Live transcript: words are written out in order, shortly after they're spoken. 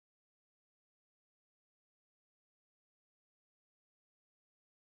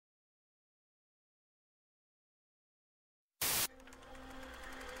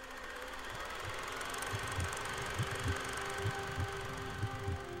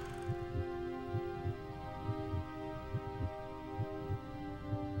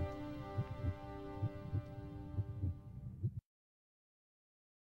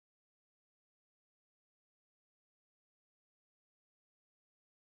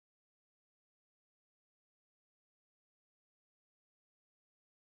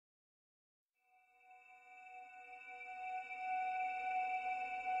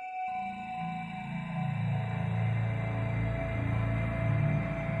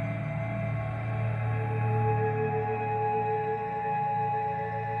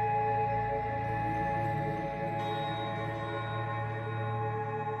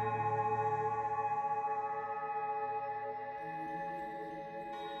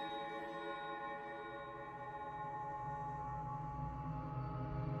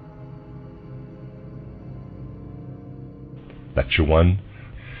Lecture 1,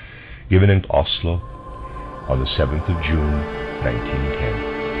 given in Oslo on the 7th of June,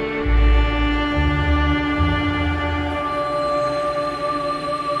 1910.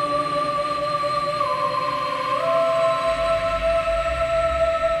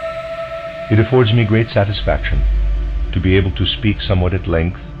 It affords me great satisfaction to be able to speak somewhat at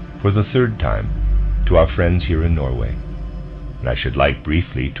length for the third time to our friends here in Norway, and I should like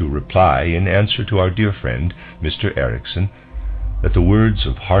briefly to reply in answer to our dear friend, Mr. Eriksson, that the words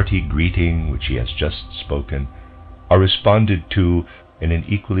of hearty greeting which he has just spoken are responded to in an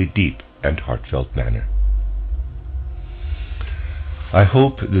equally deep and heartfelt manner. I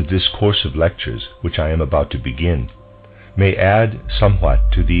hope that this course of lectures, which I am about to begin, may add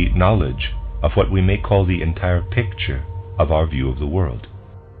somewhat to the knowledge of what we may call the entire picture of our view of the world.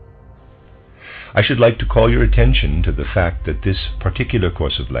 I should like to call your attention to the fact that this particular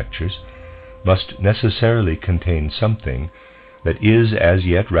course of lectures must necessarily contain something that is as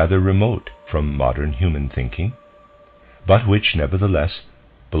yet rather remote from modern human thinking, but which nevertheless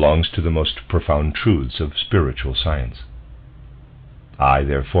belongs to the most profound truths of spiritual science. I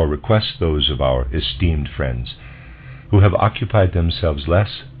therefore request those of our esteemed friends who have occupied themselves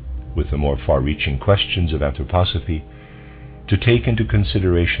less with the more far-reaching questions of anthroposophy to take into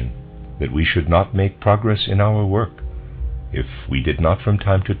consideration that we should not make progress in our work if we did not from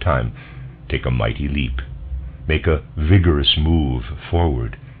time to time take a mighty leap, make a vigorous move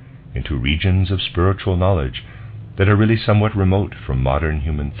forward into regions of spiritual knowledge that are really somewhat remote from modern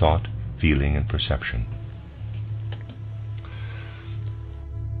human thought, feeling, and perception.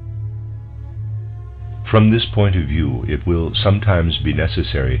 From this point of view, it will sometimes be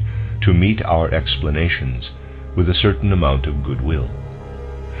necessary to meet our explanations with a certain amount of goodwill.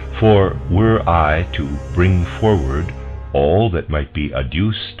 For were I to bring forward all that might be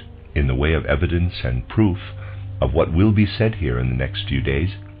adduced in the way of evidence and proof of what will be said here in the next few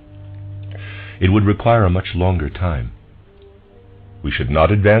days, it would require a much longer time. We should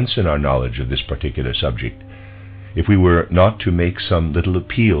not advance in our knowledge of this particular subject if we were not to make some little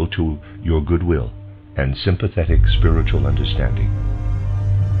appeal to your goodwill and sympathetic spiritual understanding.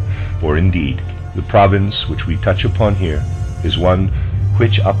 For indeed, the province which we touch upon here is one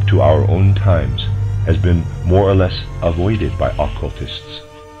which up to our own times has been more or less avoided by occultists,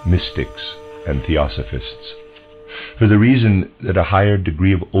 mystics, and theosophists, for the reason that a higher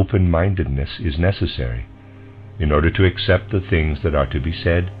degree of open-mindedness is necessary in order to accept the things that are to be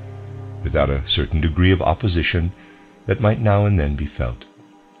said without a certain degree of opposition that might now and then be felt.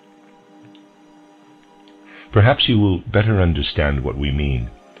 Perhaps you will better understand what we mean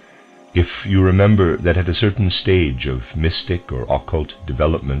if you remember that at a certain stage of mystic or occult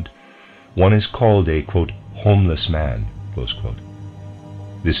development, one is called a, quote, homeless man, close quote.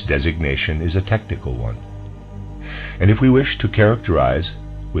 This designation is a technical one, and if we wish to characterize,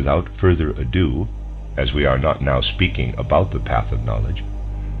 without further ado, as we are not now speaking about the path of knowledge,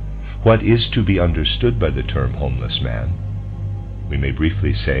 what is to be understood by the term homeless man, we may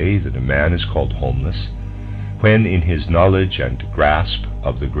briefly say that a man is called homeless when in his knowledge and grasp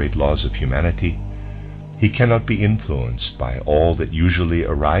of the great laws of humanity, he cannot be influenced by all that usually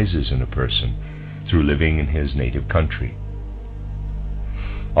arises in a person through living in his native country.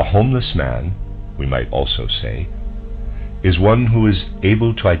 A homeless man, we might also say, is one who is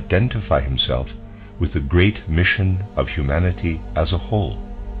able to identify himself with the great mission of humanity as a whole,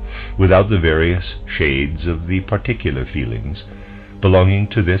 without the various shades of the particular feelings belonging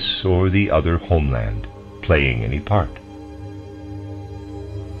to this or the other homeland playing any part.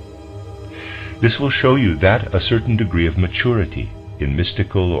 This will show you that a certain degree of maturity in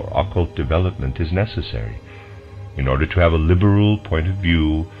mystical or occult development is necessary in order to have a liberal point of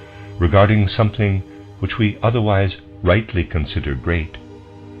view regarding something which we otherwise rightly consider great,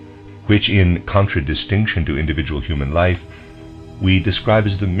 which in contradistinction to individual human life we describe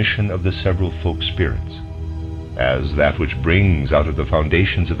as the mission of the several folk spirits, as that which brings out of the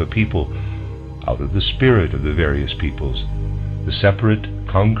foundations of a people, out of the spirit of the various peoples, the separate,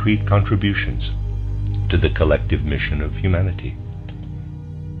 concrete contributions to the collective mission of humanity.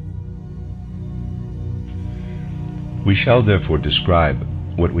 We shall therefore describe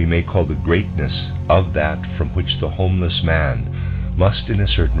what we may call the greatness of that from which the homeless man must in a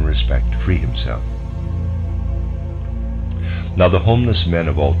certain respect free himself. Now the homeless men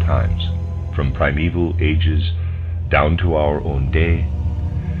of all times, from primeval ages down to our own day,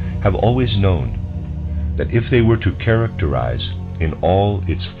 have always known that if they were to characterize in all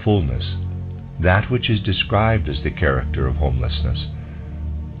its fullness that which is described as the character of homelessness,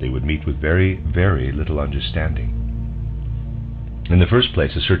 they would meet with very, very little understanding. In the first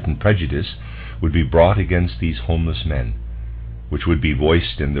place, a certain prejudice would be brought against these homeless men which would be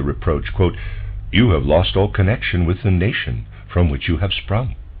voiced in the reproach, quote, "You have lost all connection with the nation from which you have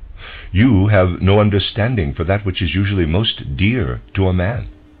sprung. You have no understanding for that which is usually most dear to a man."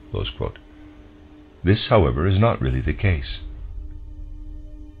 Close quote. This, however, is not really the case.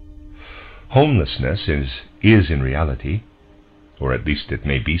 Homelessness is in reality, or at least it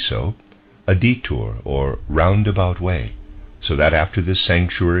may be so, a detour or roundabout way, so that after this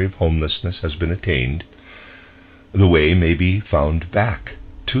sanctuary of homelessness has been attained, the way may be found back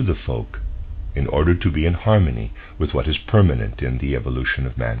to the folk in order to be in harmony with what is permanent in the evolution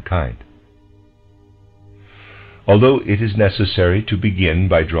of mankind. Although it is necessary to begin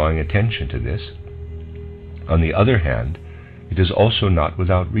by drawing attention to this, on the other hand, it is also not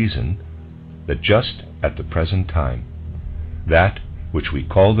without reason that just at the present time, that which we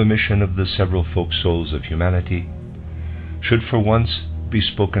call the mission of the several folk souls of humanity should for once be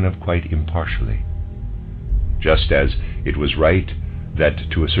spoken of quite impartially. Just as it was right that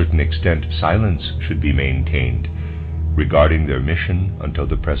to a certain extent silence should be maintained regarding their mission until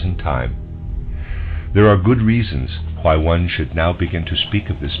the present time, there are good reasons why one should now begin to speak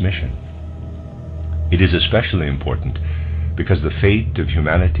of this mission. It is especially important because the fate of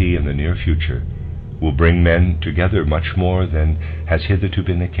humanity in the near future will bring men together much more than has hitherto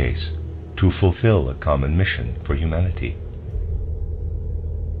been the case to fulfill a common mission for humanity.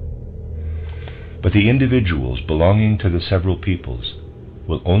 But the individuals belonging to the several peoples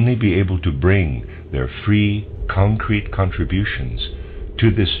will only be able to bring their free, concrete contributions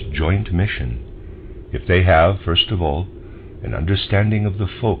to this joint mission if they have, first of all, an understanding of the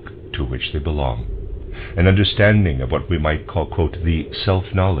folk to which they belong, an understanding of what we might call, quote, the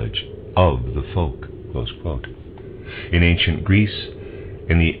self-knowledge of the folk, close quote. In ancient Greece,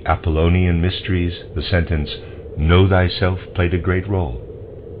 in the Apollonian mysteries, the sentence, "Know thyself," played a great role.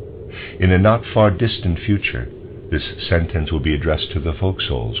 In a not far distant future, this sentence will be addressed to the folk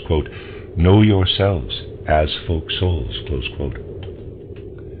souls, quote, "Know yourselves as folk souls," close quote.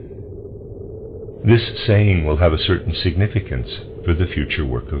 This saying will have a certain significance for the future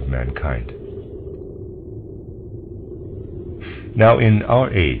work of mankind. Now, in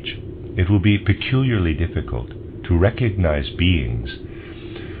our age, it will be peculiarly difficult to recognize beings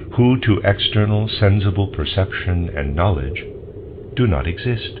who, to external sensible perception and knowledge, do not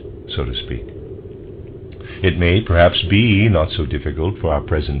exist, so to speak. It may perhaps be not so difficult for our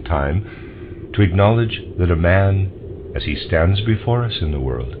present time to acknowledge that a man, as he stands before us in the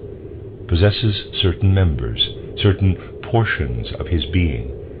world, possesses certain members, certain portions of his being,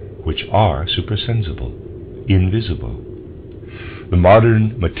 which are supersensible, invisible. The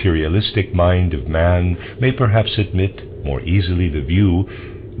modern materialistic mind of man may perhaps admit more easily the view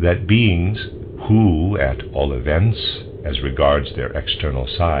that beings who, at all events, as regards their external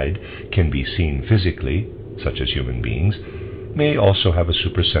side, can be seen physically, such as human beings, may also have a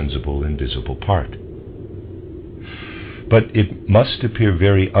supersensible, invisible part. But it must appear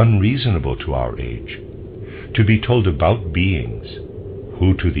very unreasonable to our age to be told about beings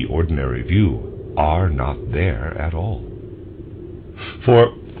who, to the ordinary view, are not there at all. For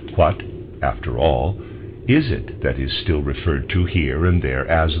what, after all, is it that is still referred to here and there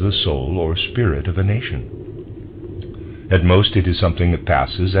as the soul or spirit of a nation? At most it is something that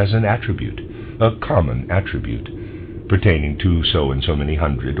passes as an attribute, a common attribute, pertaining to so and so many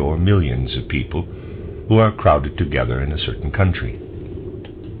hundred or millions of people who are crowded together in a certain country.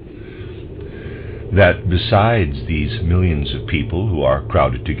 That besides these millions of people who are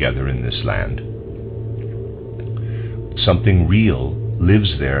crowded together in this land, something real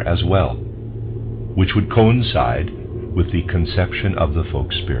lives there as well, which would coincide with the conception of the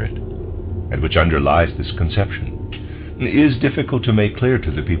folk spirit, and which underlies this conception, is difficult to make clear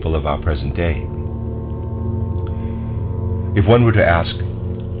to the people of our present day. If one were to ask,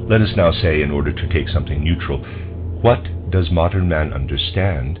 let us now say, in order to take something neutral, what does modern man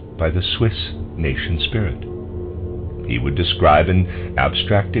understand by the Swiss nation spirit? He would describe in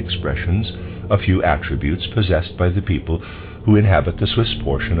abstract expressions a few attributes possessed by the people who inhabit the Swiss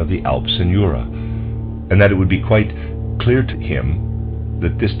portion of the Alps and Jura, and that it would be quite clear to him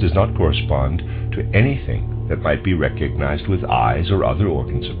that this does not correspond to anything that might be recognized with eyes or other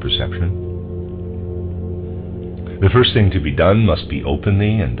organs of perception. The first thing to be done must be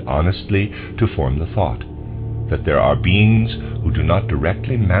openly and honestly to form the thought that there are beings who do not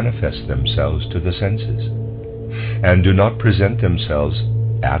directly manifest themselves to the senses, and do not present themselves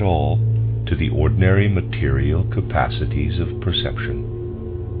at all to the ordinary material capacities of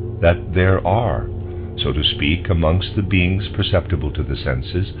perception. That there are, so to speak, amongst the beings perceptible to the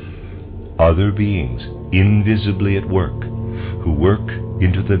senses, other beings invisibly at work, who work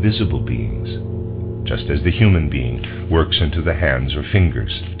into the visible beings, just as the human being works into the hands or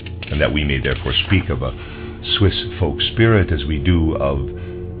fingers, and that we may therefore speak of a Swiss folk spirit as we do of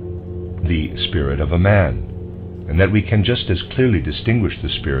the spirit of a man, and that we can just as clearly distinguish the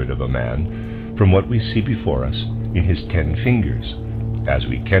spirit of a man from what we see before us in his 10 fingers, as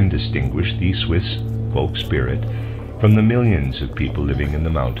we can distinguish the Swiss folk spirit from the millions of people living in the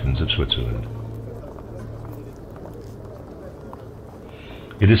mountains of Switzerland.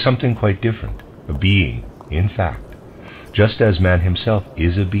 It is something quite different, a being, in fact, just as man himself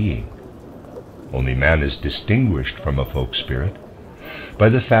is a being. Only man is distinguished from a folk spirit by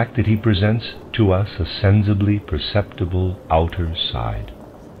the fact that he presents to us a sensibly perceptible outer side.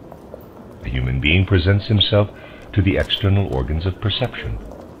 A human being presents himself to the external organs of perception.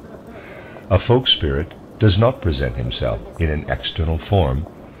 A folk spirit does not present himself in an external form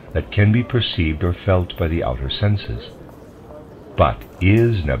that can be perceived or felt by the outer senses, but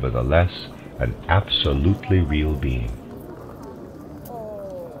is nevertheless an absolutely real being.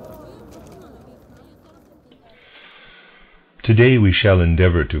 Today we shall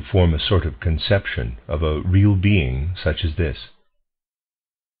endeavor to form a sort of conception of a real being such as this.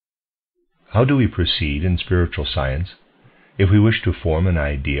 How do we proceed in spiritual science if we wish to form an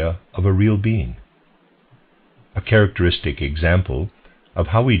idea of a real being? A characteristic example of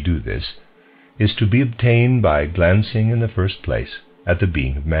how we do this is to be obtained by glancing in the first place at the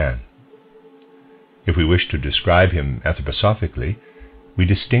being of man. If we wish to describe him anthroposophically, we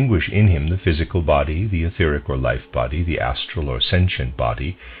distinguish in him the physical body, the etheric or life body, the astral or sentient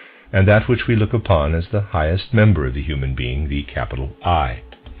body, and that which we look upon as the highest member of the human being, the capital I.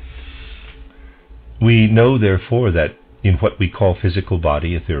 We know, therefore, that in what we call physical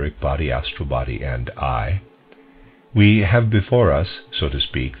body, etheric body, astral body, and I, we have before us, so to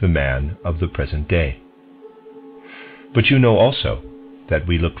speak, the man of the present day. But you know also that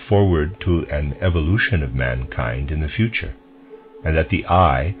we look forward to an evolution of mankind in the future, and that the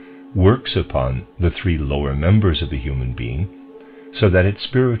I works upon the 3 lower members of the human being so that it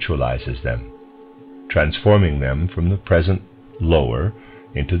spiritualizes them, transforming them from the present lower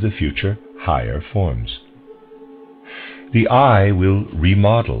into the future higher forms. The I will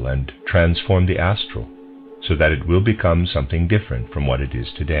remodel and transform the astral so that it will become something different from what it is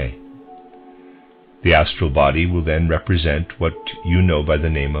today. The astral body will then represent what you know by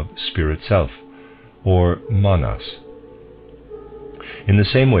the name of spirit self, or manas. In the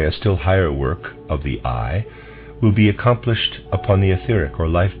same way, a still higher work of the I will be accomplished upon the etheric or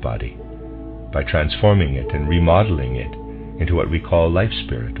life body, by transforming it and remodeling it into what we call life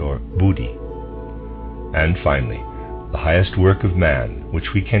spirit or buddhi. And finally, the highest work of man,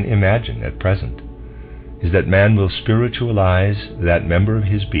 which we can imagine at present, is that man will spiritualize that member of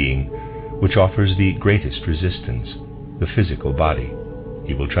his being which offers the greatest resistance, the physical body.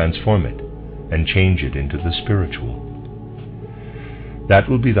 He will transform it and change it into the spiritual. That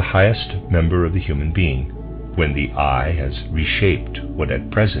will be the highest member of the human being, when the I has reshaped what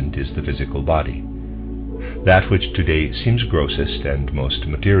at present is the physical body. That which today seems grossest and most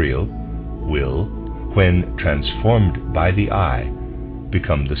material will, when transformed by the I,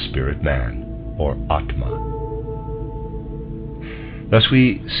 become the spirit man, or Atma. Thus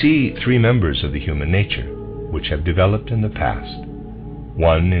we see 3 members of the human nature, which have developed in the past,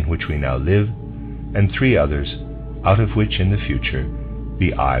 1 in which we now live, and 3 others, out of which in the future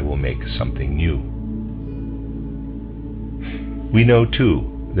the I will make something new. We know,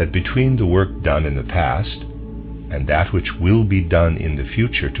 too, that between the work done in the past and that which will be done in the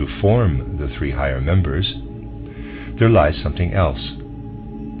future to form the 3 higher members, there lies something else.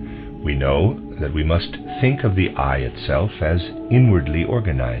 We know that we must think of the I itself as inwardly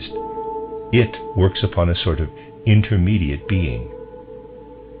organized. It works upon a sort of intermediate being.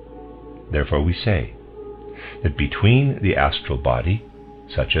 Therefore we say that between the astral body,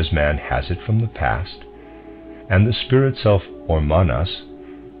 such as man has it from the past, and the spirit self or manas,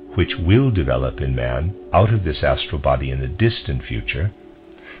 which will develop in man out of this astral body in the distant future,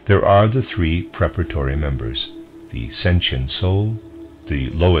 there are the 3 preparatory members, the sentient soul, the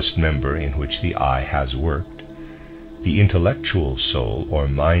lowest member in which the I has worked, the intellectual soul or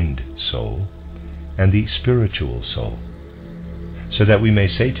mind soul, and the spiritual soul, so that we may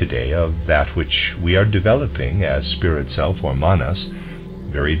say today of that which we are developing as spirit self or manas,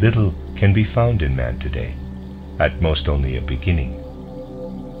 very little can be found in man today, at most only a beginning.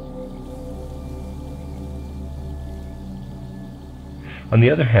 On the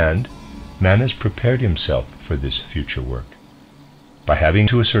other hand, man has prepared himself for this future work, by having,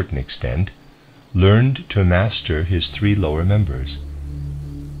 to a certain extent, learned to master his 3 lower members.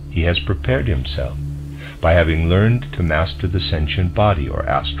 He has prepared himself by having learned to master the sentient body or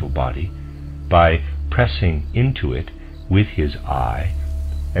astral body, by pressing into it with his eye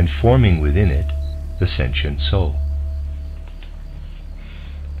and forming within it the sentient soul.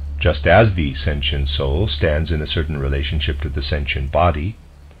 Just as the sentient soul stands in a certain relationship to the sentient body,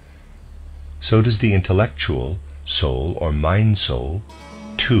 so does the intellectual soul or mind soul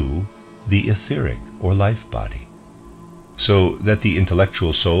to the etheric or life body. So that the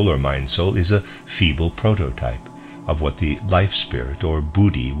intellectual soul or mind soul is a feeble prototype of what the life spirit or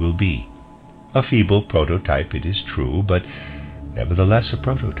buddhi will be. A feeble prototype, it is true, but nevertheless a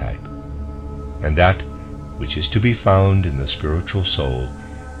prototype. And that which is to be found in the spiritual soul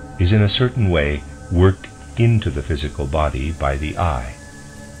is in a certain way worked into the physical body by the eye.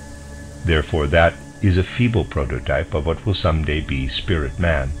 Therefore that is a feeble prototype of what will someday be spirit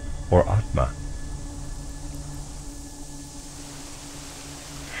man or Atma.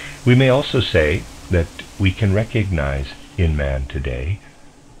 We may also say that we can recognize in man today,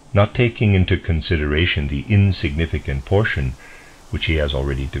 not taking into consideration the insignificant portion which he has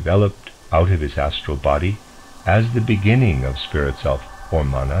already developed out of his astral body, as the beginning of spirit self or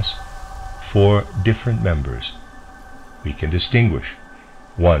manas, 4 different members. We can distinguish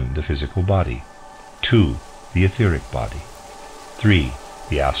 1. The physical body, 2. The etheric body, 3.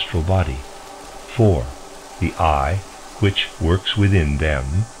 The astral body, 4. The eye, which works within them,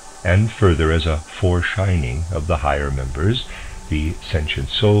 and further as a foreshining of the higher members, the sentient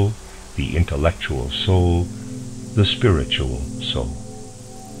soul, the intellectual soul, the spiritual soul.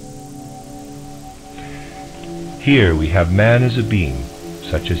 Here we have man as a being,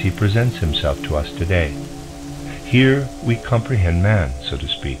 such as he presents himself to us today. Here we comprehend man, so to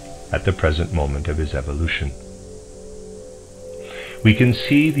speak, at the present moment of his evolution. We can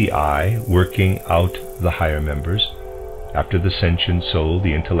see the eye working out the higher members, after the sentient soul,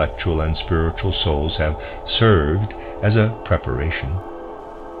 the intellectual and spiritual souls have served as a preparation.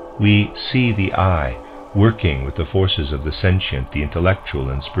 We see the eye working with the forces of the sentient, the intellectual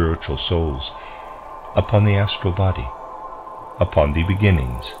and spiritual souls upon the astral body, upon the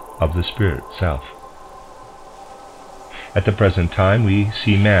beginnings of the spirit self. At the present time we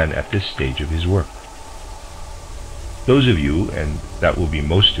see man at this stage of his work. Those of you, and that will be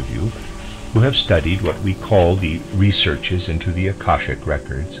most of you, who have studied what we call the researches into the Akashic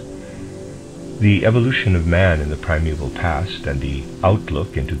records, the evolution of man in the primeval past and the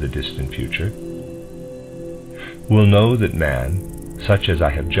outlook into the distant future, will know that man, such as I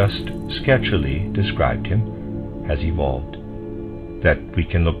have just sketchily described him, has evolved, that we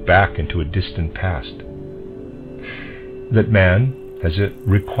can look back into a distant past, that man has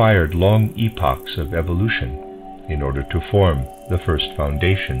required long epochs of evolution in order to form the first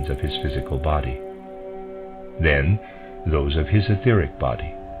foundations of his physical body, then those of his etheric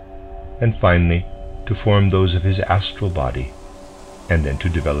body, and finally to form those of his astral body, and then to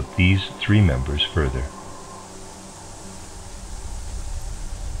develop these 3 members further.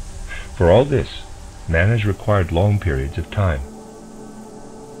 For all this, man has required long periods of time.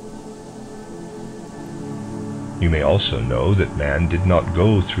 You may also know that man did not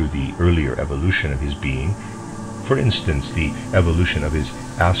go through the earlier evolution of his being, for instance, the evolution of his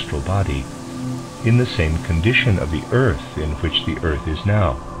astral body, in the same condition of the earth in which the earth is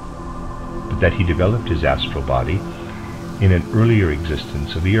now, but that he developed his astral body in an earlier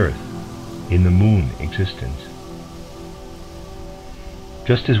existence of the earth, in the moon existence.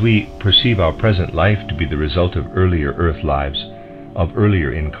 Just as we perceive our present life to be the result of earlier earth lives, of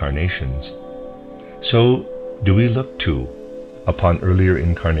earlier incarnations, so do we look too upon earlier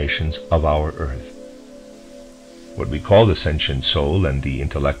incarnations of our earth. What we call the sentient soul and the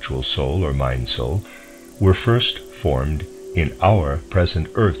intellectual soul or mind soul were first formed in our present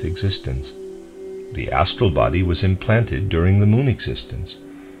earth existence. The astral body was implanted during the moon existence,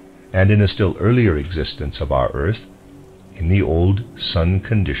 and in a still earlier existence of our earth, in the old sun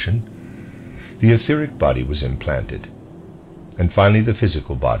condition, the etheric body was implanted, and finally the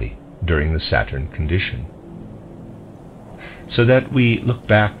physical body during the Saturn condition. So that we look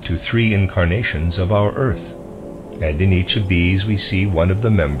back to 3 incarnations of our earth, and in each of these we see one of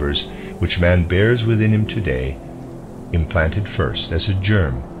the members which man bears within him today, implanted first as a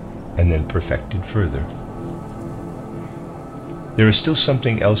germ, and then perfected further. There is still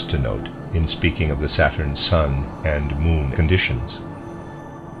something else to note in speaking of the Saturn, Sun, and Moon conditions.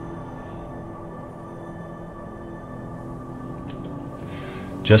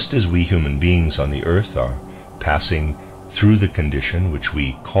 Just as we human beings on the earth are passing through the condition which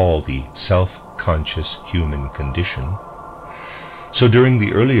we call the self-conscious human condition, so during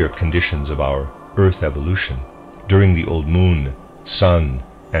the earlier conditions of our earth evolution, during the old moon, sun,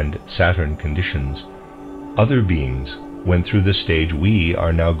 and Saturn conditions, other beings went through the stage we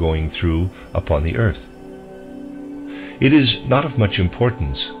are now going through upon the earth. It is not of much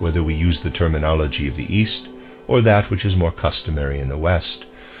importance whether we use the terminology of the East or that which is more customary in the West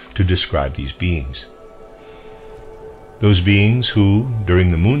to describe these beings. Those beings who,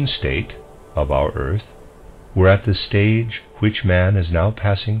 during the moon state of our earth, were at the stage which man is now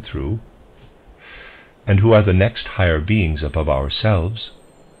passing through, and who are the next higher beings above ourselves,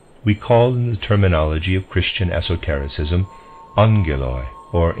 we call in the terminology of Christian esotericism angeloi,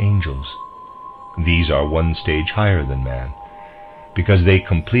 or angels. These are one stage higher than man, because they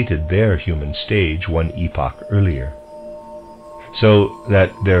completed their human stage one epoch earlier. So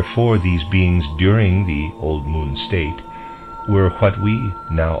that therefore these beings during the old moon state were what we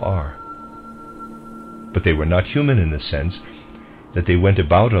now are. But they were not human in the sense that they went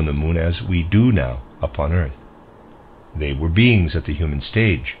about on the moon as we do now upon earth. They were beings at the human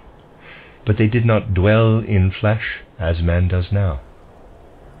stage, but they did not dwell in flesh as man does now.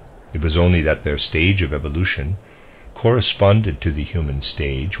 It was only that their stage of evolution corresponded to the human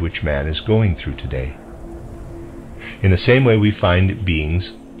stage which man is going through today. In the same way we find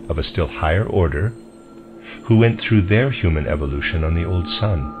beings of a still higher order who went through their human evolution on the old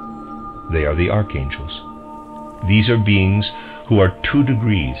sun. They are the archangels. These are beings who are 2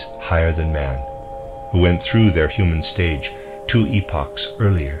 degrees higher than man, who went through their human stage 2 epochs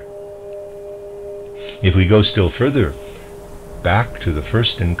earlier. If we go still further, back to the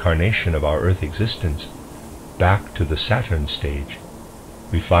first incarnation of our earth existence, back to the Saturn stage,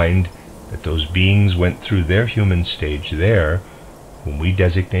 we find that those beings went through their human stage there, whom we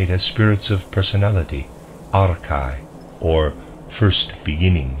designate as spirits of personality, Archai, or first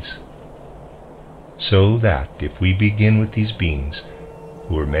beginnings. So that if we begin with these beings,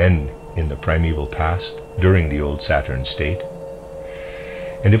 who were men in the primeval past during the old Saturn state,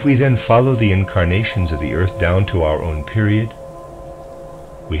 and if we then follow the incarnations of the earth down to our own period,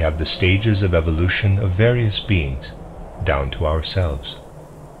 we have the stages of evolution of various beings down to ourselves.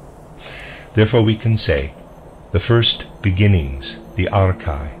 Therefore we can say the first beginnings, the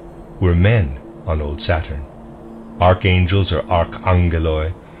Archai, were men on old Saturn. Archangels or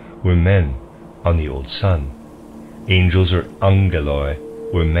archangeloi were men on the old sun. Angels or angeloi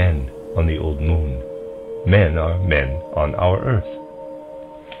were men on the old moon. Men are men on our earth.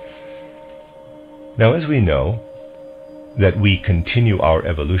 Now, as we know that we continue our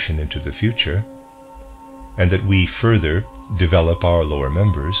evolution into the future, and that we further develop our lower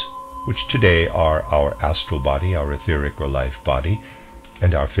members, which today are our astral body, our etheric or life body,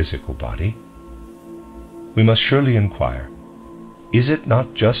 and our physical body, we must surely inquire, is it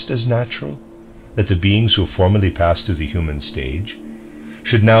not just as natural that the beings who formerly passed through the human stage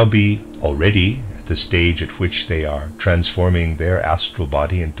should now be already at the stage at which they are transforming their astral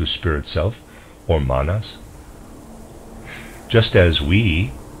body into spirit self, or manas? Just as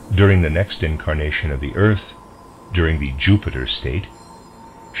we, during the next incarnation of the earth, during the Jupiter state,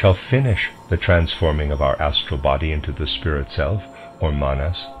 shall finish the transforming of our astral body into the spirit self, or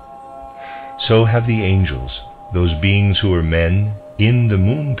manas, so have the angels, those beings who were men in the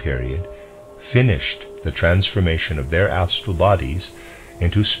moon period, finished the transformation of their astral bodies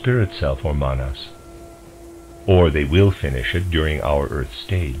into spirit self, or manas, or they will finish it during our earth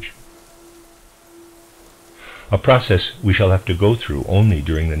stage. A process we shall have to go through only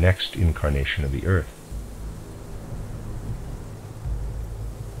during the next incarnation of the earth.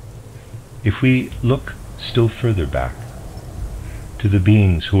 If we look still further back to the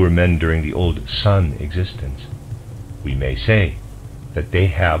beings who were men during the old sun existence, we may say that they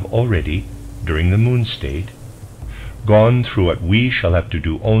have already, during the moon state, gone through what we shall have to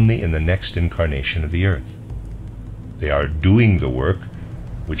do only in the next incarnation of the earth. They are doing the work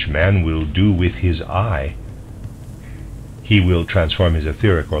which man will do with his eye. He will transform his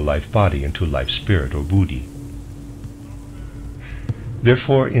etheric or life body into life spirit or buddhi.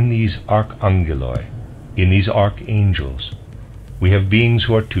 Therefore, in these archangeloi, in these archangels, we have beings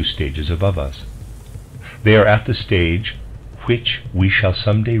who are 2 stages above us. They are at the stage which we shall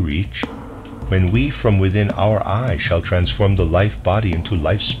someday reach, when we from within our eye shall transform the life body into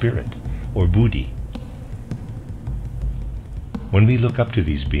life spirit, or buddhi. When we look up to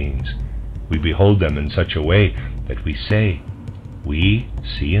these beings, we behold them in such a way that we say, we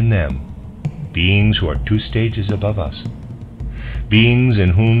see in them beings who are 2 stages above us, beings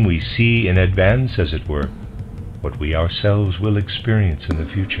in whom we see in advance, as it were, what we ourselves will experience in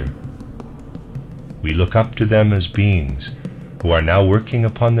the future. We look up to them as beings who are now working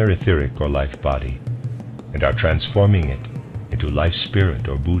upon their etheric or life body, and are transforming it into life spirit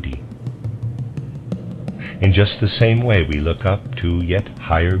or buddhi. In just the same way we look up to yet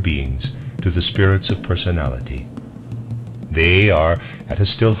higher beings, to the spirits of personality, They are at a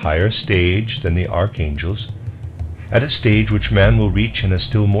still higher stage than the archangels, at a stage which man will reach in a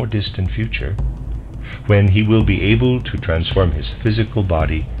still more distant future, when he will be able to transform his physical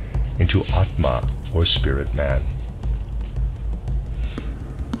body into Atma, or spirit man.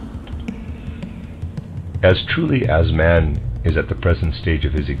 As truly as man is at the present stage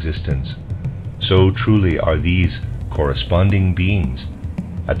of his existence, so truly are these corresponding beings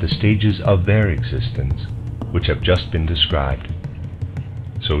at the stages of their existence which have just been described.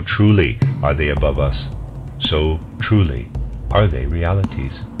 So truly are they above us, so truly are they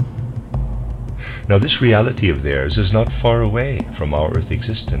realities. Now this reality of theirs is not far away from our earth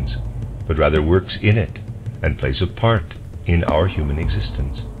existence, but rather works in it and plays a part in our human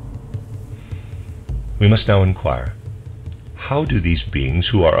existence. We must now inquire, how do these beings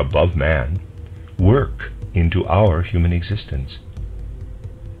who are above man work into our human existence?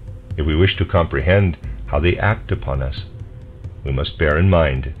 If we wish to comprehend how they act upon us, we must bear in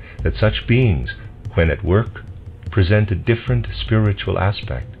mind that such beings, when at work, present a different spiritual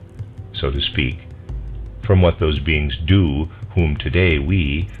aspect, so to speak, from what those beings do whom today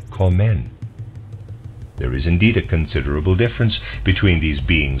we call men. There is indeed a considerable difference between these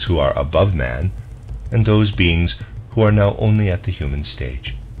beings who are above man and those beings who are now only at the human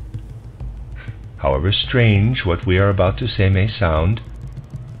stage. However strange what we are about to say may sound,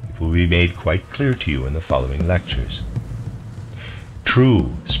 it will be made quite clear to you in the following lectures.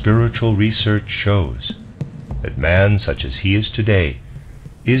 True spiritual research shows that man, such as he is today,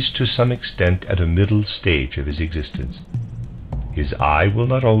 is to some extent at a middle stage of his existence. His eye will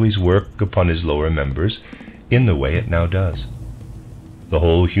not always work upon his lower members in the way it now does. The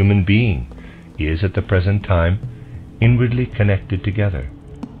whole human being is at the present time inwardly connected together,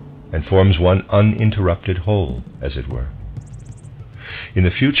 and forms one uninterrupted whole, as it were. In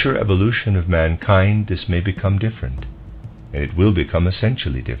the future evolution of mankind, this may become different, and it will become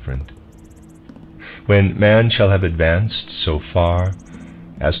essentially different. When man shall have advanced so far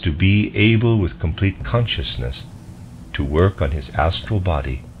as to be able with complete consciousness to work on his astral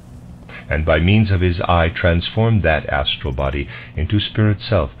body, and by means of his eye transform that astral body into spirit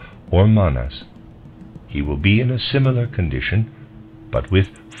self, or manas, he will be in a similar condition, but with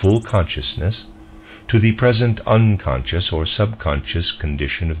full consciousness, to the present unconscious or subconscious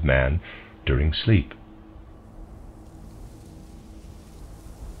condition of man during sleep.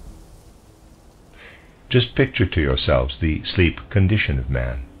 Just picture to yourselves the sleep condition of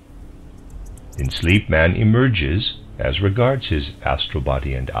man. In sleep, man emerges, as regards his astral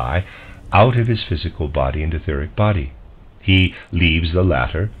body and eye, out of his physical body and etheric body. He leaves the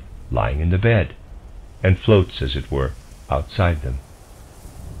latter lying in the bed, and floats, as it were, outside them.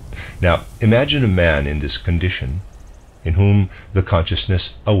 Now, imagine a man in this condition, in whom the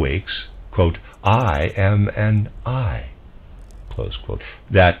consciousness awakes, quote, I am an I, close quote,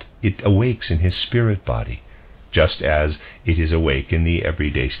 that it awakes in his spirit body, just as it is awake in the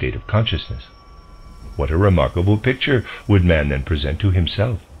everyday state of consciousness. What a remarkable picture would man then present to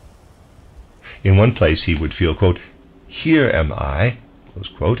himself. In one place he would feel, quote, here am I, close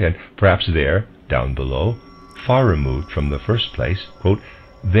quote, and perhaps there, down below, far removed from the first place, quote,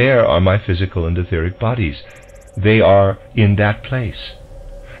 there are my physical and etheric bodies. They are in that place,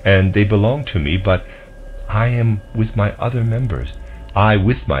 and they belong to me, but I am with my other members. I,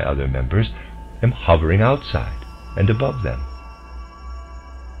 with my other members, am hovering outside and above them.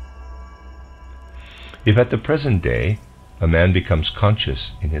 If at the present day a man becomes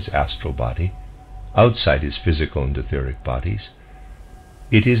conscious in his astral body, outside his physical and etheric bodies,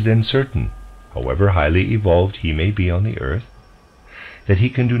 it is then certain, however highly evolved he may be on the earth, that he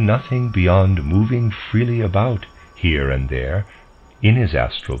can do nothing beyond moving freely about here and there in his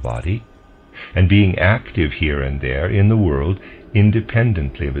astral body, and being active here and there in the world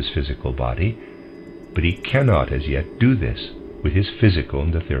independently of his physical body, but he cannot as yet do this with his physical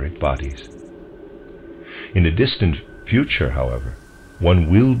and etheric bodies. In a distant future, however,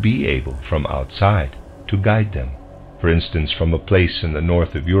 one will be able from outside to guide them, for instance from a place in the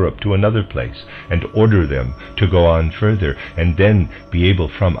north of Europe to another place, and order them to go on further, and then be able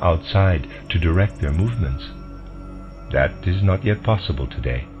from outside to direct their movements. That is not yet possible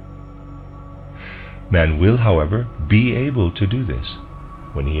today. Man will, however, be able to do this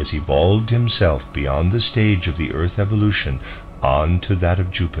when he has evolved himself beyond the stage of the Earth evolution on to that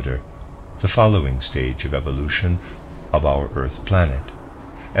of Jupiter, the following stage of evolution of our Earth planet,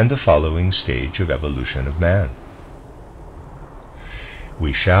 and the following stage of evolution of man.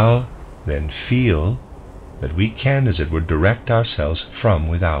 We shall then feel that we can, as it were, direct ourselves from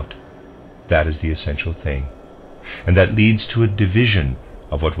without. That is the essential thing, and that leads to a division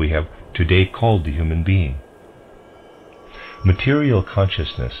of what we have today called the human being. Material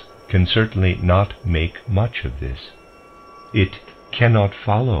consciousness can certainly not make much of this. It cannot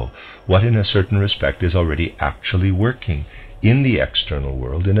follow what in a certain respect is already actually working in the external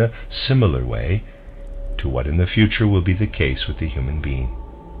world in a similar way to what in the future will be the case with the human being.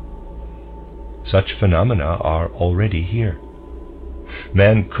 Such phenomena are already here.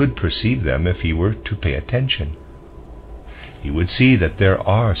 Man could perceive them if he were to pay attention. He would see that there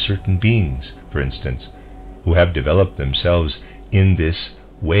are certain beings, for instance, who have developed themselves in this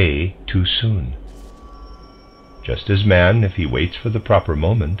way too soon. Just as man, if he waits for the proper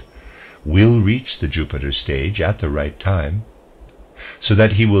moment, will reach the Jupiter stage at the right time, so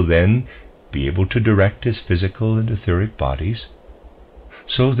that he will then be able to direct his physical and etheric bodies,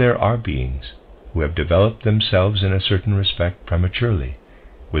 so there are beings who have developed themselves in a certain respect prematurely,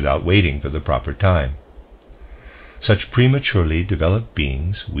 without waiting for the proper time. Such prematurely developed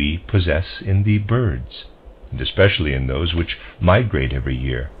beings we possess in the birds, and especially in those which migrate every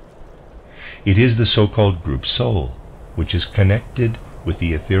year. It is the so-called group soul, which is connected with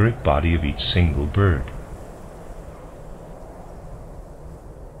the etheric body of each single bird.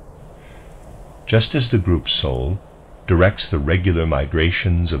 Just as the group soul directs the regular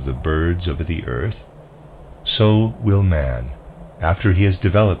migrations of the birds over the earth, so will man, after he has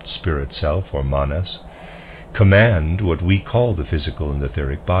developed spirit self or manas, command what we call the physical and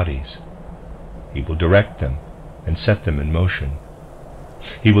etheric bodies. He will direct them and set them in motion.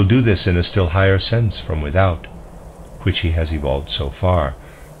 He will do this in a still higher sense from without, which he has evolved so far,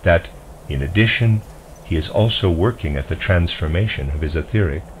 that, in addition, he is also working at the transformation of his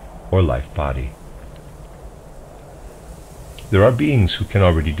etheric or life body. There are beings who can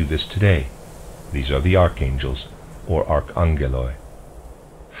already do this today. These are the Archangels, or Archangeloi.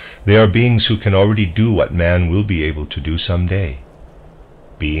 They are beings who can already do what man will be able to do someday.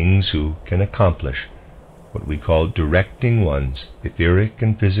 Beings who can accomplish what we call directing one's etheric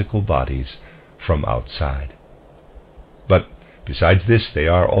and physical bodies from outside. But besides this, they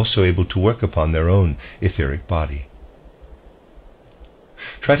are also able to work upon their own etheric body.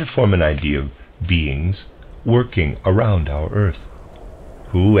 Try to form an idea of beings working around our earth,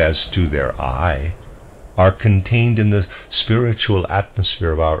 who, as to their eye, are contained in the spiritual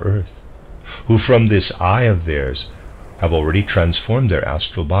atmosphere of our earth, who from this eye of theirs have already transformed their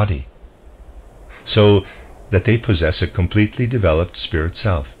astral body, so that they possess a completely developed spirit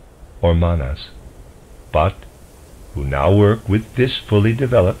self, or manas, but who now work with this fully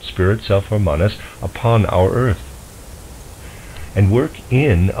developed spirit self or manas upon our earth, and work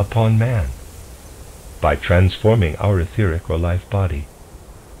in upon man by transforming our etheric or life body.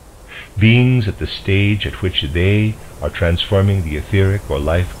 Beings at the stage at which they are transforming the etheric or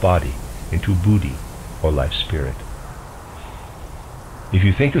life body into buddhi or life spirit. If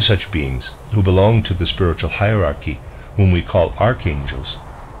you think of such beings who belong to the spiritual hierarchy, whom we call archangels,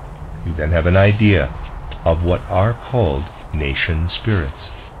 you then have an idea of what are called nation spirits,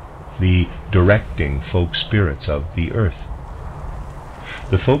 the directing folk spirits of the earth.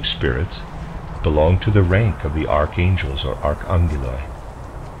 The folk spirits belong to the rank of the archangels or archangeloi.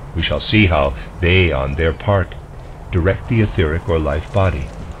 We shall see how they, on their part, direct the etheric or life body,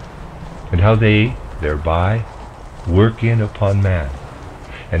 and how they, thereby, work in upon man,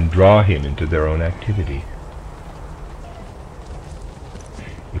 and draw him into their own activity.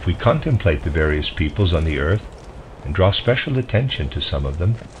 If we contemplate the various peoples on the earth, and draw special attention to some of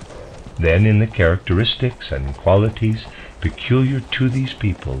them, then in the characteristics and qualities peculiar to these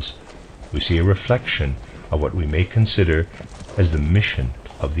peoples, we see a reflection of what we may consider as the mission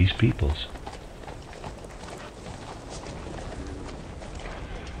of these peoples.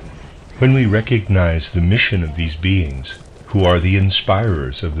 When we recognize the mission of these beings, who are the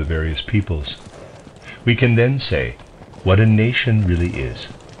inspirers of the various peoples, we can then say what a nation really is.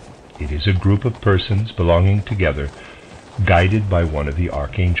 It is a group of persons belonging together, guided by one of the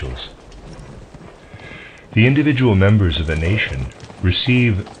archangels. The individual members of a nation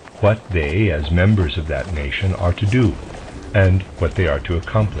receive what they, as members of that nation, are to do, and what they are to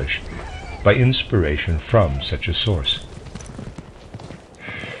accomplish, by inspiration from such a source.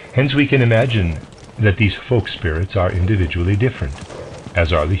 Hence we can imagine that these folk spirits are individually different,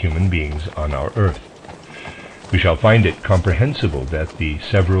 as are the human beings on our earth. We shall find it comprehensible that the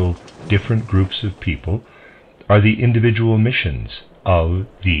several different groups of people are the individual missions of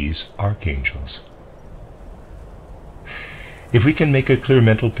these archangels. If we can make a clear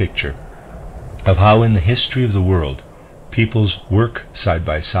mental picture of how in the history of the world peoples work side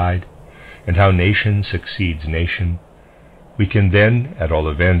by side, and how nation succeeds nation, we can then, at all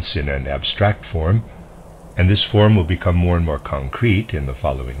events in an abstract form, and this form will become more and more concrete in the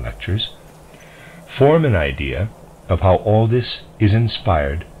following lectures, form an idea of how all this is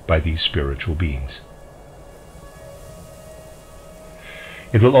inspired by these spiritual beings.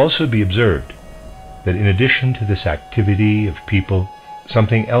 It will also be observed that in addition to this activity of people,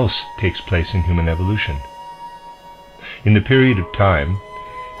 something else takes place in human evolution. In the period of time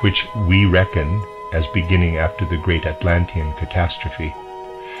which we reckon as beginning after the great Atlantean catastrophe,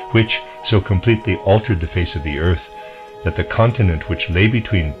 which so completely altered the face of the earth that the continent which lay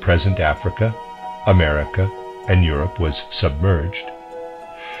between present Africa, America, and Europe was submerged,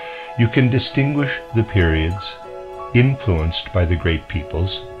 you can distinguish the periods influenced by the great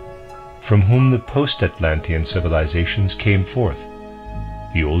peoples from whom the post-Atlantean civilizations came forth: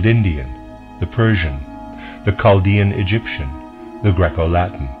 the Old Indian, the Persian, the Chaldean Egyptian, the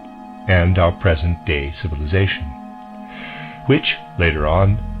Greco-Latin, and our present-day civilization, which, later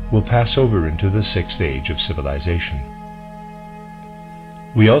on, will pass over into the sixth age of civilization.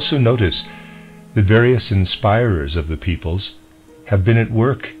 We also notice that various inspirers of the peoples have been at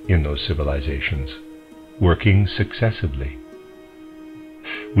work in those civilizations, working successively.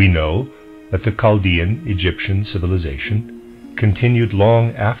 We know that the Chaldean Egyptian civilization continued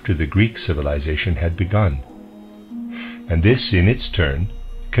long after the Greek civilization had begun, and this in its turn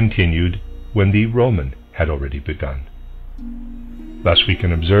continued when the Roman had already begun. Thus we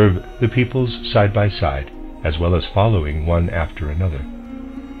can observe the peoples side by side, as well as following one after another.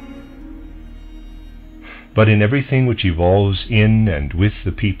 But in everything which evolves in and with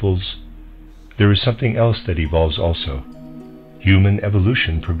the peoples, there is something else that evolves also. Human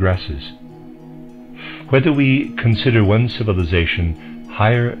evolution progresses. Whether we consider one civilization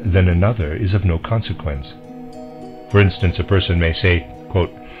higher than another is of no consequence. For instance, a person may say,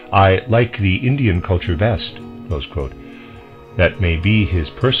 quote, "I like the Indian culture best," close quote. That may be his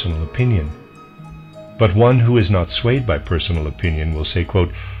personal opinion. But one who is not swayed by personal opinion will say,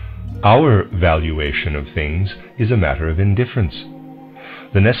 quote, "Our valuation of things is a matter of indifference.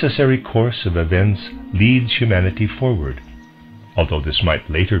 The necessary course of events leads humanity forward, although this might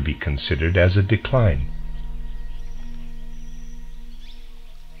later be considered as a decline."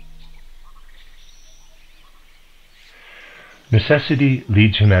 Necessity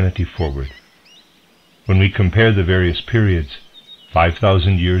leads humanity forward. When we compare the various periods,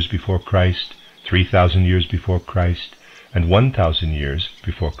 5,000 years before Christ, 3,000 years before Christ, and 1,000 years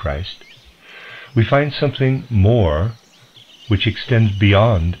before Christ, we find something more which extends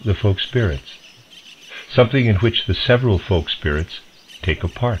beyond the folk spirits, something in which the several folk spirits take a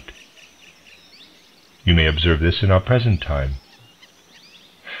part. You may observe this in our present time.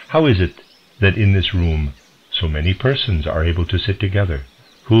 How is it that in this room so many persons are able to sit together,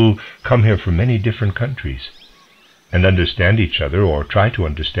 who come here from many different countries, and understand each other, or try to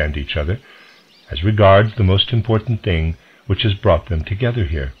understand each other, as regards the most important thing which has brought them together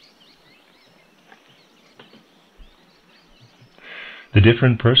here? The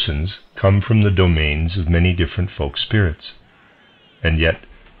different persons come from the domains of many different folk spirits, and yet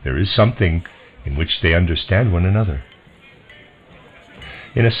there is something in which they understand one another.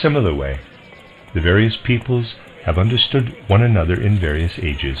 In a similar way, the various peoples have understood one another in various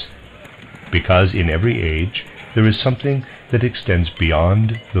ages, because in every age there is something that extends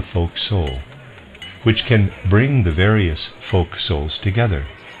beyond the folk soul, which can bring the various folk souls together,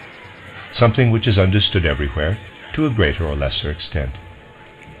 something which is understood everywhere to a greater or lesser extent.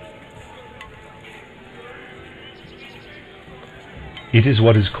 It is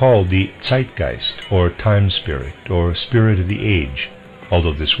what is called the Zeitgeist, or time spirit, or spirit of the age,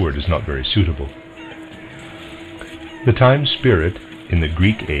 although this word is not very suitable. The time spirit in the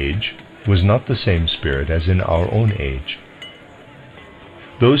Greek age was not the same spirit as in our own age.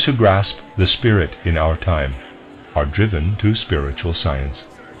 Those who grasp the spirit in our time are driven to spiritual science.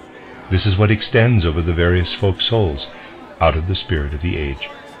 This is what extends over the various folk souls out of the spirit of the age.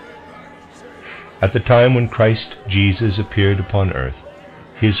 At the time when Christ Jesus appeared upon earth,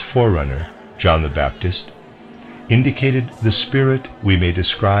 his forerunner, John the Baptist, indicated the spirit we may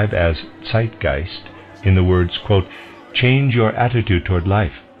describe as Zeitgeist in the words, quote, "Change your attitude toward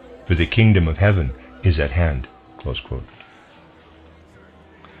life, for the kingdom of heaven is at hand," close quote.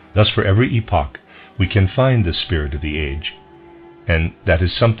 Thus for every epoch we can find the spirit of the age, and that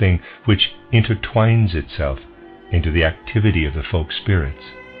is something which intertwines itself into the activity of the folk spirits,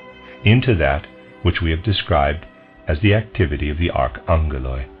 into that which we have described as the activity of the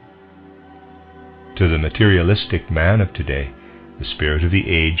Archangeloi. To the materialistic man of today, the spirit of the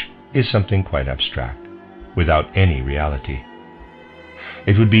age is something quite abstract, without any reality.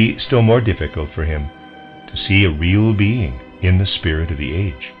 It would be still more difficult for him to see a real being in the spirit of the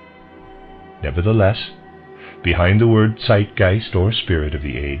age. Nevertheless, behind the word Zeitgeist or spirit of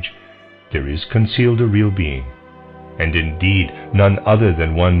the age, there is concealed a real being, and indeed none other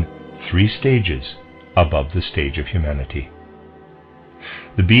than one 3 stages above the stage of humanity.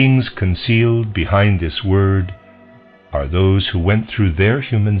 The beings concealed behind this word are those who went through their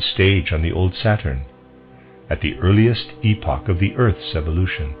human stage on the old Saturn, at the earliest epoch of the Earth's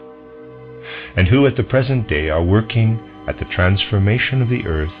evolution, and who at the present day are working at the transformation of the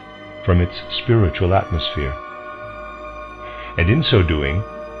Earth from its spiritual atmosphere, and in so doing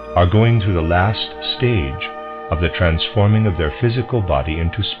are going through the last stage of the transforming of their physical body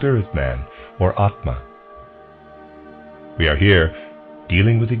into spirit man, or Atma. We are here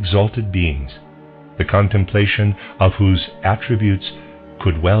dealing with exalted beings, the contemplation of whose attributes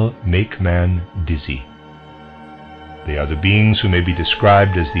could well make man dizzy. They are the beings who may be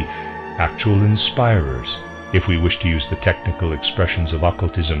described as the actual inspirers, if we wish to use the technical expressions of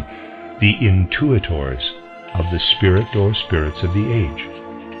occultism, the intuitors of the spirit or spirits of the age.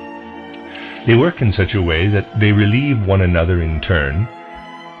 They work in such a way that they relieve one another in turn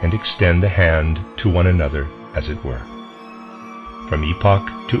and extend the hand to one another, as it were. From epoch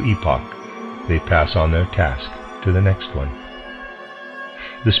to epoch, they pass on their task to the next one.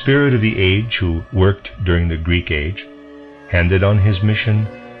 The spirit of the age who worked during the Greek age handed on his mission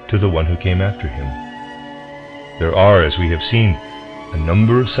to the one who came after him. There are, as we have seen, a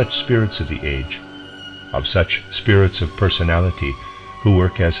number of such spirits of the age, of such spirits of personality who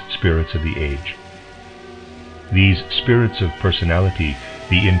work as spirits of the age. These spirits of personality,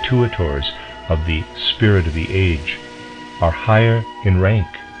 the intuitors of the spirit of the age, are higher in rank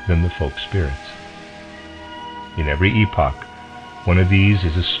than the folk spirits. In every epoch, one of these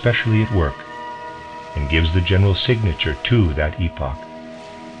is especially at work and gives the general signature to that epoch.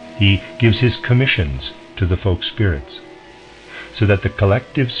 He gives his commissions to the folk spirits, so that the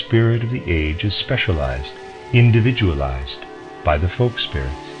collective spirit of the age is specialized, individualized by the folk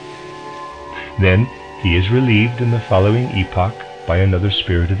spirits. Then he is relieved in the following epoch by another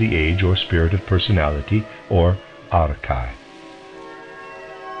spirit of the age, or spirit of personality, or Archai.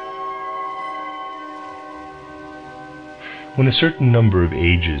 When a certain number of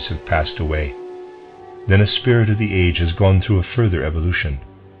ages have passed away, then a spirit of the age has gone through a further evolution.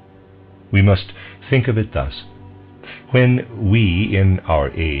 We must think of it thus. When we, in our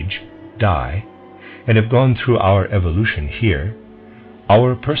age, die, and have gone through our evolution here,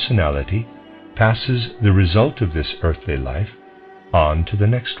 our personality passes the result of this earthly life on to the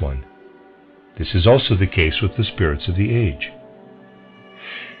next one. This is also the case with the spirits of the age.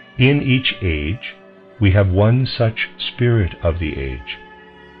 In each age, we have one such spirit of the age.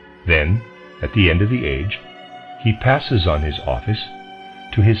 Then, at the end of the age, he passes on his office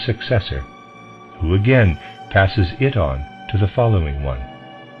to his successor, who again passes it on to the following one,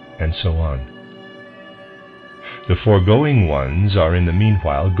 and so on. The foregoing ones are in the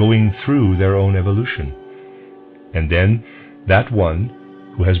meanwhile going through their own evolution, and then that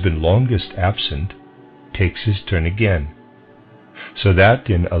one who has been longest absent takes his turn again, so that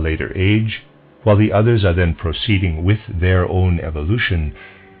in a later age, while the others are then proceeding with their own evolution,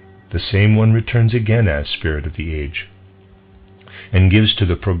 the same one returns again as spirit of the age, and gives to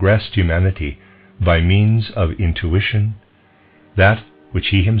the progressed humanity, by means of intuition, that which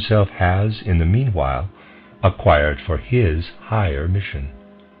he himself has in the meanwhile acquired for his higher mission.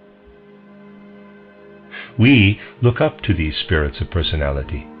 We look up to these spirits of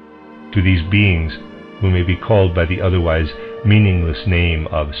personality, to these beings who may be called by the otherwise meaningless name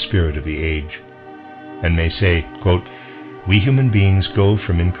of spirit of the age, and may say, quote, "We human beings go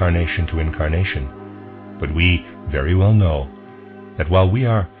from incarnation to incarnation, but we very well know that while we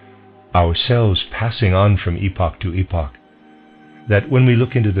are ourselves passing on from epoch to epoch, that when we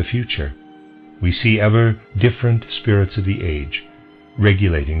look into the future, we see ever different spirits of the age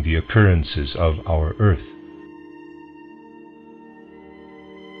regulating the occurrences of our earth.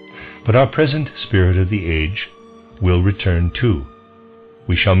 But our present spirit of the age will return too.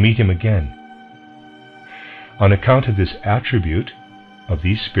 We shall meet him again. On account of this attribute of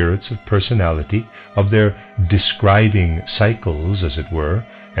these spirits of personality, of their describing cycles, as it were,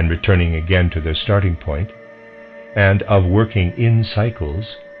 and returning again to their starting point, and of working in cycles,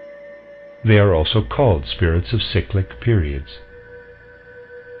 they are also called spirits of cyclic periods.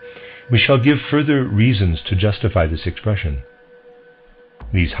 We shall give further reasons to justify this expression.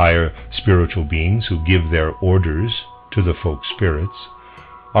 These higher spiritual beings who give their orders to the folk spirits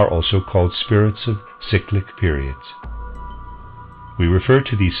are also called spirits of cyclic periods. We refer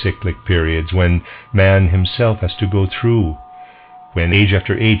to these cyclic periods when man himself has to go through, when age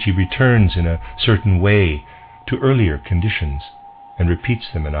after age he returns in a certain way to earlier conditions and repeats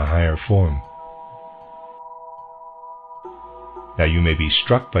them in a higher form. Now you may be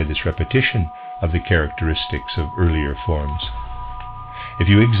struck by this repetition of the characteristics of earlier forms. If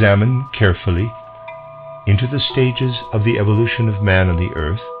you examine carefully into the stages of the evolution of man on the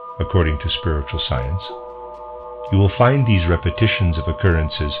earth, according to spiritual science, you will find these repetitions of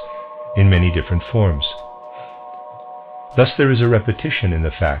occurrences in many different forms. Thus there is a repetition in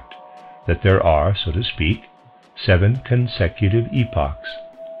the fact that there are, so to speak, 7 consecutive epochs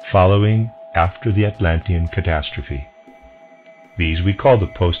following after the Atlantean catastrophe. These we call the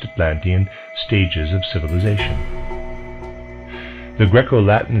post-Atlantean stages of civilization. The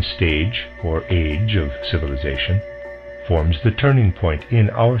Greco-Latin stage, or age of civilization, forms the turning point in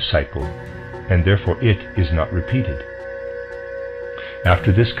our cycle, and therefore it is not repeated.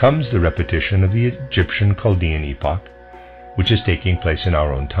 After this comes the repetition of the Egyptian Chaldean epoch, which is taking place in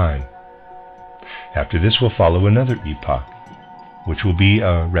our own time. After this will follow another epoch, which will be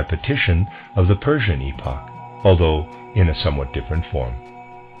a repetition of the Persian epoch, although in a somewhat different form.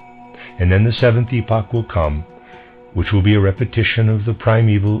 And then the 7th epoch will come, which will be a repetition of the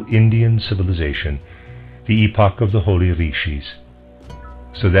primeval Indian civilization, the epoch of the holy rishis,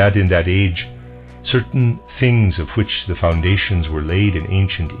 so that in that age certain things of which the foundations were laid in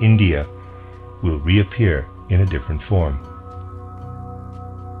ancient India will reappear in a different form.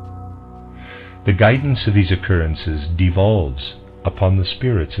 The guidance of these occurrences devolves upon the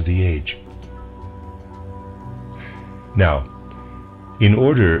spirits of the age. Now, in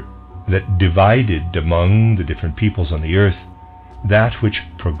order that divided among the different peoples on the earth, that which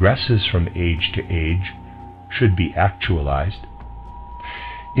progresses from age to age should be actualized,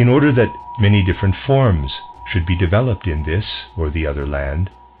 in order that many different forms should be developed in this or the other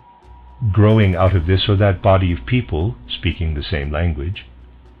land, growing out of this or that body of people speaking the same language,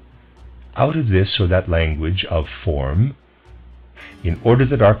 out of this or that language of form, in order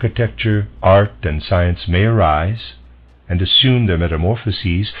that architecture, art, and science may arise and assume their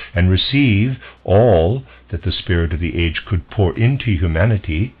metamorphoses and receive all that the spirit of the age could pour into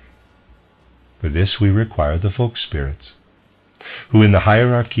humanity, for this we require the folk spirits, who in the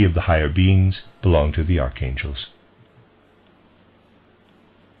hierarchy of the higher beings belong to the archangels.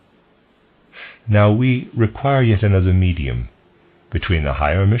 Now we require yet another medium between the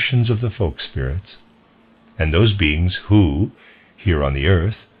higher missions of the folk spirits and those beings who, here on the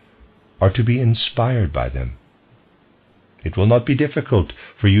earth, are to be inspired by them. It will not be difficult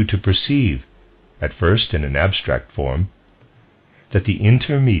for you to perceive, at first in an abstract form, that the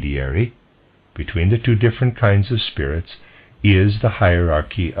intermediary between the two different kinds of spirits is the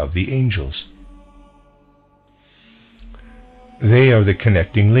hierarchy of the angels. They are the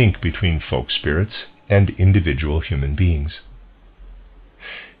connecting link between folk spirits and individual human beings.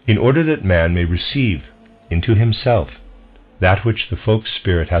 In order that man may receive into himself that which the folk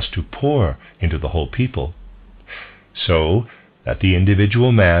spirit has to pour into the whole people, so that the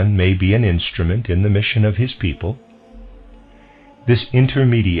individual man may be an instrument in the mission of his people, this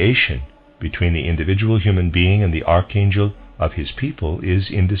intermediation between the individual human being and the archangel of his people is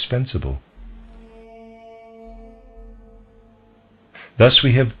indispensable. Thus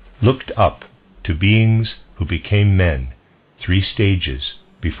we have looked up to beings who became men 3 stages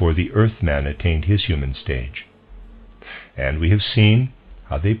before the earth man attained his human stage, and we have seen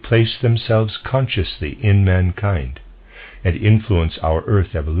how they place themselves consciously in mankind and influence our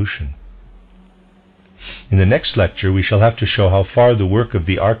earth evolution. In the next lecture we shall have to show how far the work of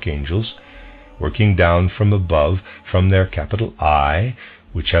the archangels, working down from above from their capital I,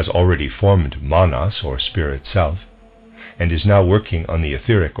 which has already formed Manas, or spirit self, and is now working on the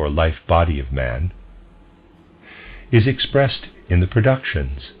etheric or life body of man, is expressed in the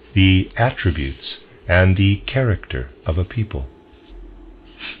productions, the attributes, and the character of a people.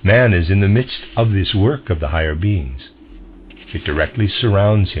 Man is in the midst of this work of the higher beings. It directly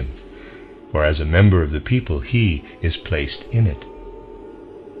surrounds him, for as a member of the people he is placed in it.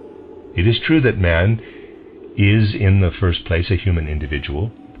 It is true that man is in the first place a human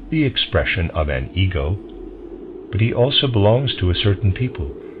individual, the expression of an ego, but he also belongs to a certain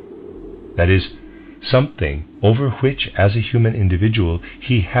people, that is, something over which as a human individual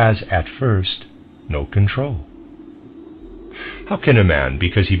he has at first no control. How can a man,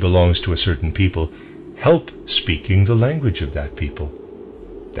 because he belongs to a certain people, help speaking the language of that people?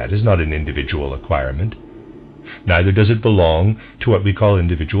 That is not an individual acquirement. Neither does it belong to what we call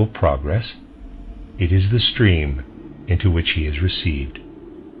individual progress. It is the stream into which he is received.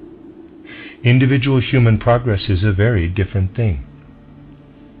 Individual human progress is a very different thing.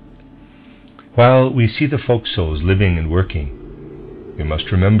 While we see the folk souls living and working, we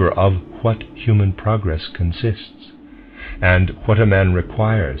must remember of what human progress consists, and what a man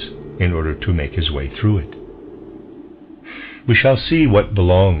requires in order to make his way through it. we shall see what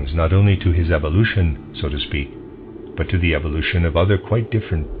belongs not only to his evolution, so to speak, but to the evolution of other quite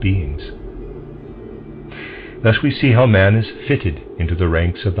different beings. Thus we see how man is fitted into the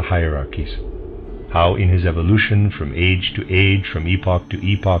ranks of the hierarchies, how in his evolution from age to age, from epoch to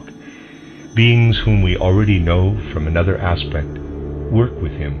epoch, beings whom we already know from another aspect work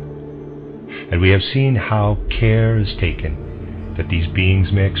with him. And we have seen how care is taken that these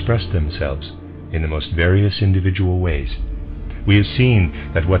beings may express themselves in the most various individual ways. We have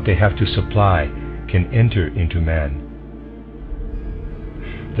seen that what they have to supply can enter into man.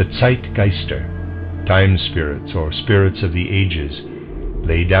 The Zeitgeister, time spirits or spirits of the ages,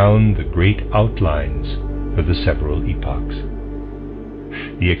 lay down the great outlines for the several epochs.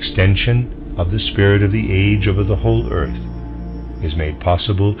 The extension of the spirit of the age over the whole earth is made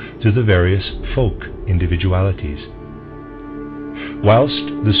possible through the various folk individualities. Whilst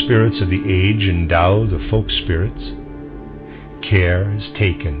the spirits of the age endow the folk spirits, care is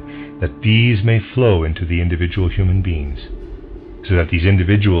taken that these may flow into the individual human beings, so that these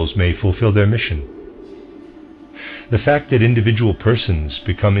individuals may fulfill their mission. The fact that individual persons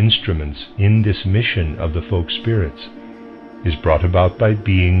become instruments in this mission of the folk spirits is brought about by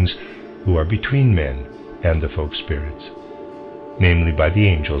beings who are between men and the folk spirits, namely by the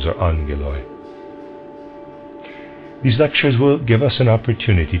angels or angeloi. These lectures will give us an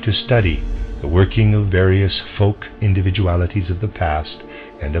opportunity to study the working of various folk individualities of the past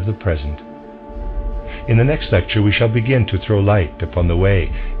and of the present. In the next lecture we shall begin to throw light upon the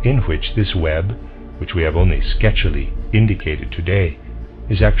way in which this web, which we have only sketchily indicated today,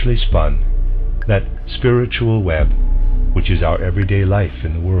 is actually spun, that spiritual web which is our everyday life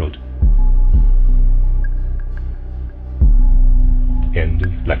in the world. End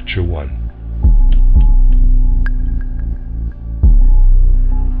of Lecture 1.